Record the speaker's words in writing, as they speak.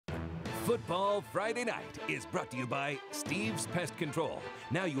Football Friday Night is brought to you by Steve's Pest Control.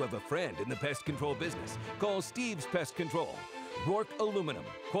 Now you have a friend in the pest control business. Call Steve's Pest Control. Rourke Aluminum,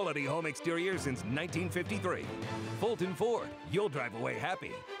 quality home exterior since 1953. Fulton Ford, you'll drive away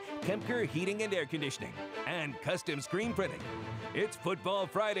happy. Kempker Heating and Air Conditioning. And custom screen printing. It's Football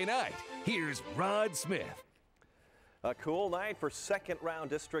Friday Night. Here's Rod Smith. A cool night for second-round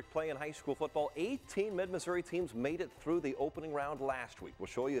district play in high school football. 18 Mid-Missouri teams made it through the opening round last week. We'll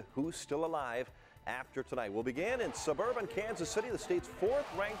show you who's still alive after tonight. We'll begin in suburban Kansas City. The state's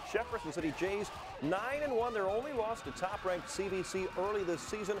fourth-ranked Jefferson City Jays, 9-1. Their only loss to top-ranked CBC early this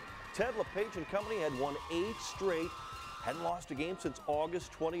season. Ted LePage and company had won 8 straight. Hadn't lost a game since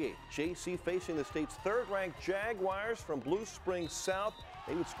August 28th. JC facing the state's third-ranked Jaguars from Blue Springs South.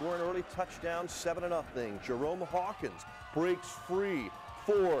 They would score an early touchdown, 7-0. Jerome Hawkins breaks free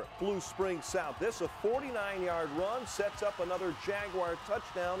for Blue Springs South. This a 49-yard run sets up another Jaguar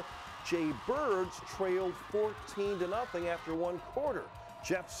touchdown. Jay Birds trailed 14-0 after one quarter.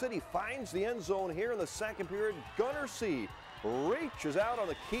 Jeff City finds the end zone here in the second period. Gunner C reaches out on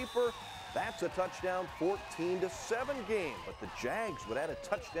the keeper. That's a touchdown, 14-7 game. But the Jags would add a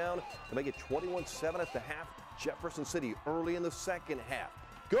touchdown to make it 21-7 at the half. Jefferson City early in the second half.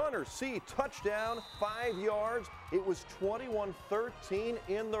 Gunner C touchdown, 5 yards. It was 21-13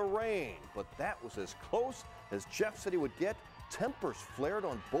 in the rain. But that was as close as Jeff City would get. Tempers flared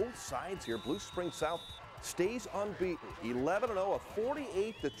on both sides here. Blue Springs South stays unbeaten. 11-0, a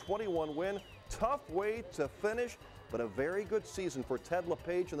 48-21 win. Tough way to finish, but a very good season for Ted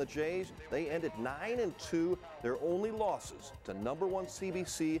LePage and the Jays. They ended 9-2, their only losses to number 1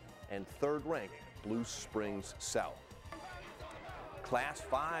 CBC and third-ranked Blue Springs South. Class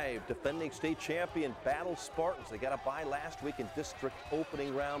 5 defending state champion Battle Spartans. They got a bye last week in district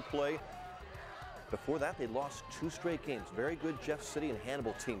opening round play. Before that, they lost 2 straight games. Very good Jeff City and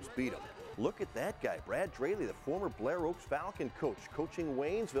Hannibal teams beat them. Look at that guy, Brad Draley, the former Blair Oaks Falcon coach, coaching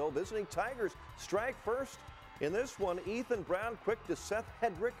Waynesville, visiting Tigers. Strike first. In this one, Ethan Brown, quick to Seth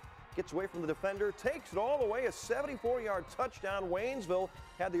Hedrick, gets away from the defender, takes it all the way, a 74-yard touchdown. Waynesville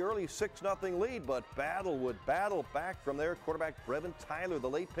had the early 6-0 lead, but Battle would battle back from there. Quarterback Brevin Tyler, the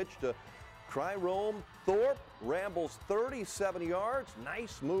late pitch to Cryrome Thorpe, rambles 37 yards.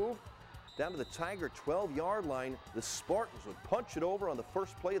 Nice move. Down to the Tiger 12-yard line. The Spartans would punch it over on the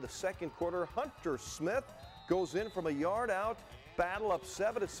first play of the second quarter. Hunter Smith goes in from a yard out. Battle up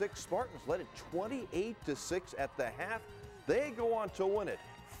 7-6. Spartans led it 28-6 at the half. They go on to win it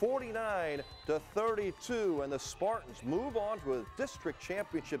 49-32, and the Spartans move on to a district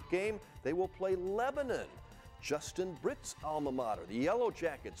championship game. They will play Lebanon, Justin Britt's alma mater. The Yellow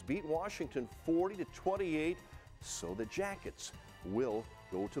Jackets beat Washington 40-28, so the Jackets will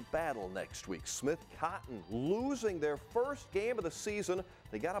go to Battle next week. Smith Cotton losing their first game of the season.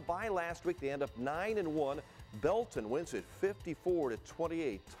 They got a bye last week. They end up 9-1. Belton wins it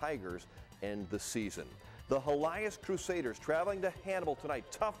 54-28. Tigers end the season. The Helias Crusaders traveling to Hannibal tonight.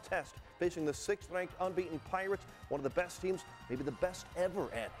 Tough test facing the 6th-ranked unbeaten Pirates, one of the best teams, maybe the best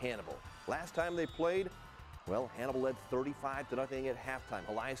ever at Hannibal. Last time they played, well, Hannibal led 35-0 at halftime.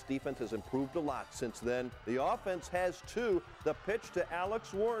 Helias defense has improved a lot since then. The offense has 2. The pitch to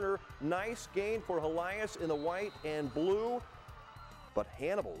Alex Werner. Nice gain for Helias in the white and blue. But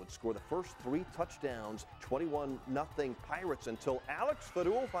Hannibal would score the first 3 touchdowns, 21-0 Pirates, until Alex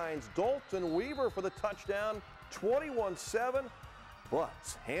Fadul finds Dalton Weaver for the touchdown, 21-7.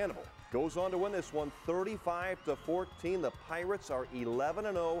 But Hannibal goes on to win this one 35-14. The Pirates are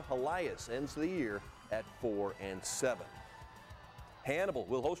 11-0. Helias ends the year at 4-7. Hannibal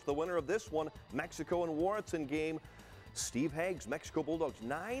will host the winner of this one, Mexico and Warrenton game. Steve Hagg's Mexico Bulldogs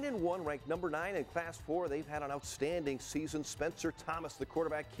 9-1, ranked number 9 in Class 4. They've had an outstanding season. Spencer Thomas, the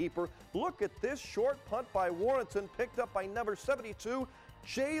quarterback keeper. Look at this short punt by Warrenton, picked up by number 72,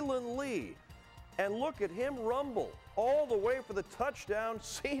 Jalen Lee. And look at him rumble all the way for the touchdown.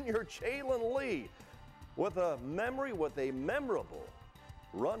 Senior Jalen Lee with a memorable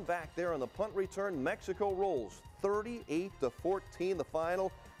run back there on the punt return. Mexico rolls 38-14 the final.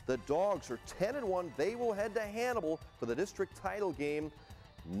 The Dogs are 10-1. They will head to Hannibal for the district title game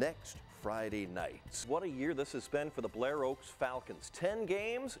next Friday night. What a year this has been for the Blair Oaks Falcons. 10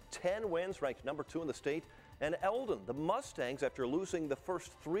 games, 10 wins, ranked number 2 in the state. And Eldon, the Mustangs, after losing the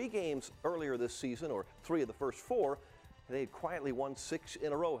first 3 games earlier this season, or 3 of the first 4, they had quietly won 6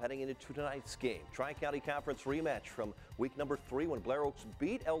 in a row heading into tonight's game. Tri-County Conference rematch from week number 3 when Blair Oaks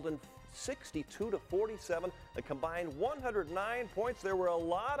beat Eldon 62-47, a combined 109 points. There were a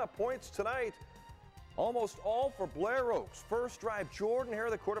lot of points tonight. Almost all for Blair Oaks. First drive, Jordan Hare,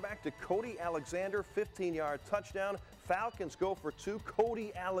 the quarterback, to Cody Alexander, 15-yard touchdown. Falcons go for two.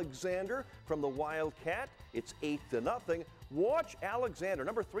 Cody Alexander from the Wildcat. It's 8-0. Watch Alexander,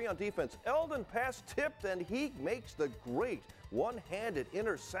 number 3 on defense. Eldon pass tipped, and he makes the great one-handed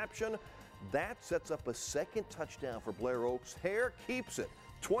interception. That sets up a second touchdown for Blair Oaks. Hare keeps it,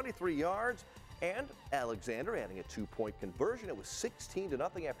 23 yards. And Alexander adding a 2-point conversion. It was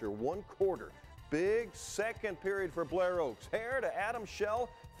 16-0 after one quarter. Big second period for Blair Oaks. Hare to Adam Shell,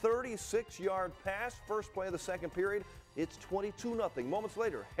 36-yard pass. First play of the second period. It's 22-0. Moments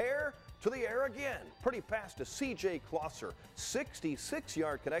later, Hare to the air again. Pretty pass to C.J. Klosser,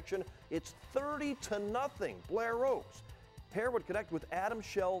 66-yard connection. It's 30-0 Blair Oaks. Hare would connect with Adam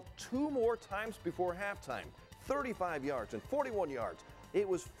Shell 2 more times before halftime. 35 yards and 41 yards. It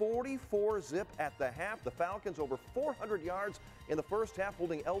was 44-zip at the half. The Falcons over 400 yards in the first half,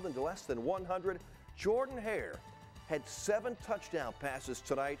 holding Eldon to less than 100. Jordan Hare had 7 touchdown passes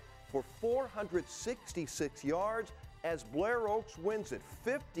tonight for 466 yards as Blair Oaks wins it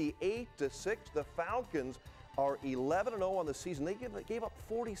 58-6. The Falcons are 11-0 on the season. They gave up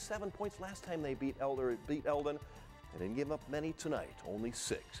 47 points last time they beat Eldon. They didn't give up many tonight, only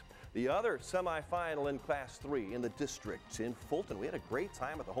 6. The other semifinal in Class 3 in the district in Fulton. We had a great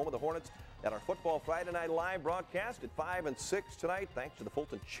time at the home of the Hornets at our Football Friday Night Live broadcast at 5 and 6 tonight, thanks to the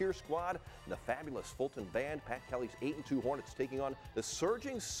Fulton Cheer Squad and the fabulous Fulton Band. Pat Kelly's 8-2 Hornets taking on the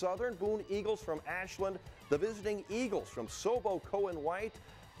surging Southern Boone Eagles from Ashland, the visiting Eagles from Sobo Cohen White.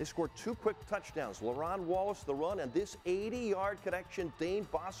 They scored 2 quick touchdowns. LaRon Wallace the run, and this 80-yard connection, Dane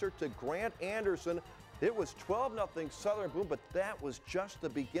Bosser to Grant Anderson. It was 12-0 Southern Boone, but that was just the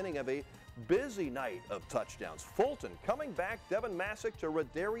beginning of a busy night of touchdowns. Fulton coming back, Devin Masick to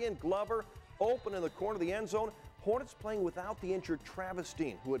Rodarian Glover, open in the corner of the end zone. Hornets playing without the injured Travis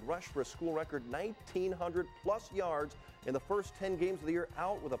Dean, who had rushed for a school record 1,900-plus yards in the first 10 games of the year,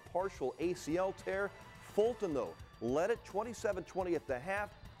 out with a partial ACL tear. Fulton, though, led it 27-20 at the half.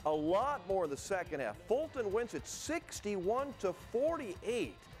 A lot more in the second half. Fulton wins it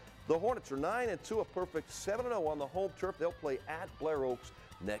 61-48. The Hornets are 9-2, a perfect 7-0 on the home turf. They'll play at Blair Oaks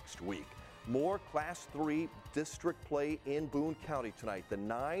next week. More Class 3 district play in Boone County tonight. The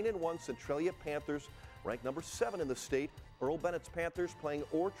 9-1 Centralia Panthers, ranked number 7 in the state. Earl Bennett's Panthers playing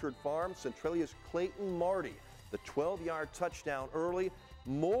Orchard Farm. Centralia's Clayton Marty, the 12-yard touchdown early.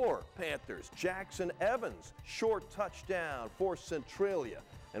 More Panthers. Jackson Evans, short touchdown for Centralia.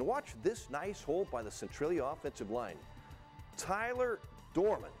 And watch this nice hold by the Centralia offensive line. Tyler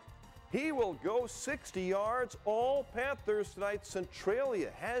Dorman. He will go 60 yards. All Panthers tonight. Centralia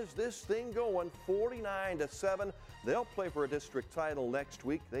has this thing going 49-7. They'll play for a district title next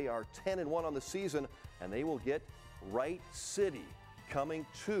week. They are 10-1 on the season, and they will get Wright City coming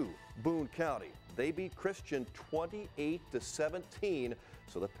to Boone County. They beat Christian 28-17,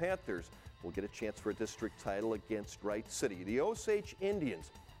 so the Panthers will get a chance for a district title against Wright City. The Osage Indians,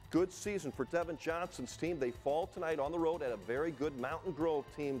 good season for Devin Johnson's team. They fall tonight on the road at a very good Mountain Grove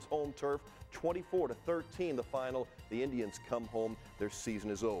team's home turf. 24-13 the final. The Indians come home. Their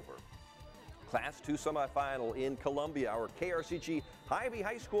season is over. Class 2 semifinal in Columbia. Our KRCG Hy-Vee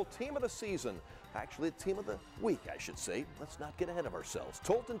High School team of the season. Actually, the team of the week, I should say. Let's not get ahead of ourselves.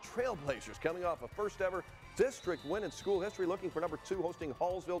 Tolton Trailblazers coming off a first ever district win in school history, looking for number 2, hosting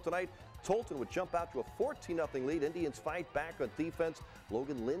Hallsville tonight. Tolton would jump out to a 14-0 lead. Indians fight back on defense.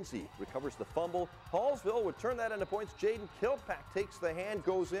 Logan Lindsay recovers the fumble. Hallsville would turn that into points. Jaden Kilpack takes the hand,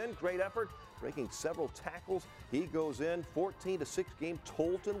 goes in. Great effort, breaking several tackles. He goes in. 14-6 game.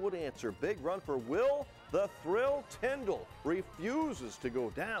 Tolton would answer. Big run for Will the Thrill Tyndall. Refuses to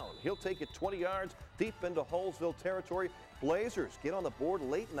go down. He'll take it 20 yards deep into Hallsville territory. Blazers get on the board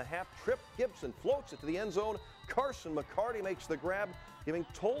late in the half. Trip Gibson floats it to the end zone. Carson McCarty makes the grab, giving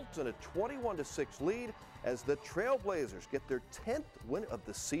Tolton a 21-6 lead as the Trailblazers get their 10th win of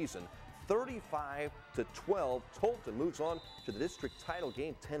the season. 35-12. Tolton moves on to the district title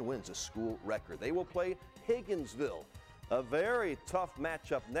game. 10 wins, a school record. They will play Higginsville. A very tough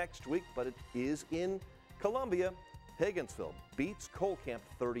matchup next week, but it is in Columbia. Higginsville beats Colcamp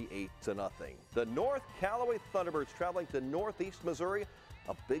 38-0. The North Callaway Thunderbirds traveling to Northeast Missouri.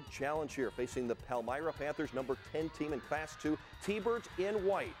 A big challenge here, facing the Palmyra Panthers, number 10 team in Class 2. T-Birds in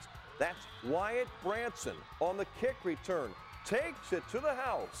white. That's Wyatt Branson on the kick return. Takes it to the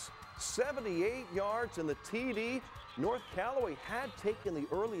house. 78 yards in the TD. North Callaway had taken the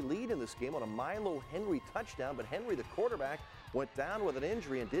early lead in this game on a Milo Henry touchdown, but Henry, the quarterback, went down with an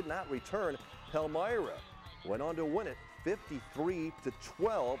injury and did not return. Palmyra went on to win it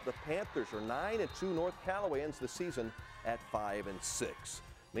 53-12. The Panthers are 9-2. North Callaway ends the season at 5-6.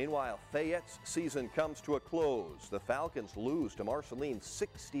 Meanwhile, Fayette's season comes to a close. The Falcons lose to Marceline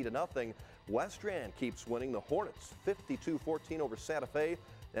 60-0. Westran keeps winning. The Hornets 52-14 over Santa Fe.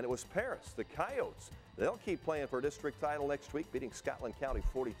 And it was Paris, the Coyotes. They'll keep playing for a district title next week, beating Scotland County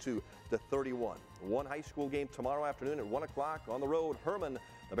 42-31. One high school game tomorrow afternoon at 1 o'clock on the road. Herman,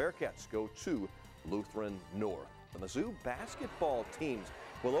 the Bearcats go to Lutheran North. The Mizzou basketball teams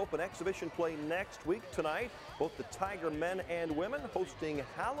will open exhibition play next week tonight. Both the Tiger men and women hosting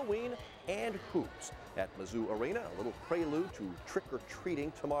Halloween and hoops at Mizzou Arena. A little prelude to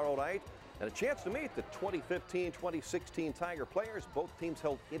trick-or-treating tomorrow night. And a chance to meet the 2015-2016 Tiger players. Both teams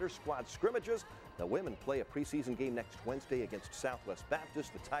held inter-squad scrimmages. The women play a preseason game next Wednesday against Southwest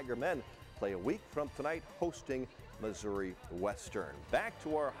Baptist. The Tiger men play a week from tonight hosting Missouri Western. Back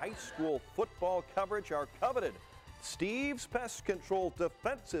to our high school football coverage. Our coveted Steve's Pest Control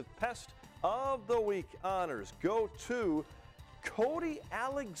Defensive Pest of the Week honors go to Cody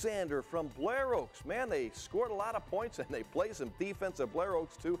Alexander from Blair Oaks. Man, they scored a lot of points and they play some defense at Blair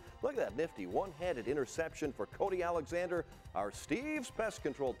Oaks too. Look at that nifty one-handed interception for Cody Alexander, our Steve's Pest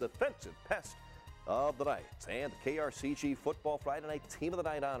Control Defensive Pest of the Night. And the KRCG Football Friday Night Team of the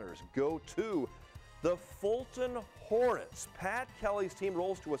Night honors go to the Fulton Hornets. Pat Kelly's team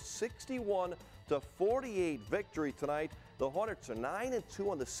rolls to a 61-48 victory tonight. The Hornets are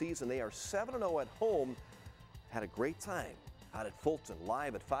 9-2 on the season. They are 7-0 at home. Had a great time out at Fulton,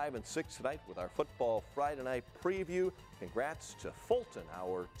 live at 5 and 6 tonight with our Football Friday Night preview. Congrats to Fulton,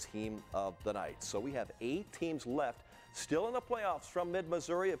 our team of the night. So we have 8 teams left still in the playoffs from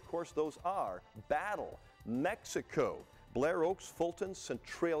mid-Missouri. Of course, those are Battle, Mexico, Blair Oaks, Fulton,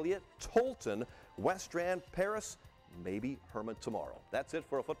 Centralia, Tolton, Westran, Paris, maybe Herman tomorrow. That's it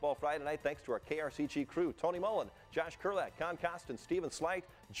for a Football Friday Night. Thanks to our KRCG crew, Tony Mullen, Josh Kurlak, Con Costin, Stephen Slight,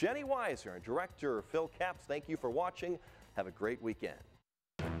 Jenny Weiser, and Director Phil Capps. Thank you for watching. Have a great weekend.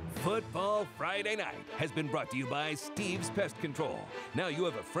 Football Friday Night has been brought to you by Steve's Pest Control. Now you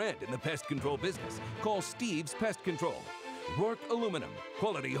have a friend in the pest control business. Call Steve's Pest Control. Rourke Aluminum,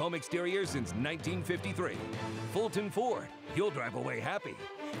 quality home exterior since 1953. Fulton Ford, you'll drive away happy.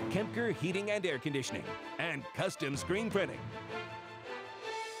 Kempker Heating and Air Conditioning, and Custom Screen Printing.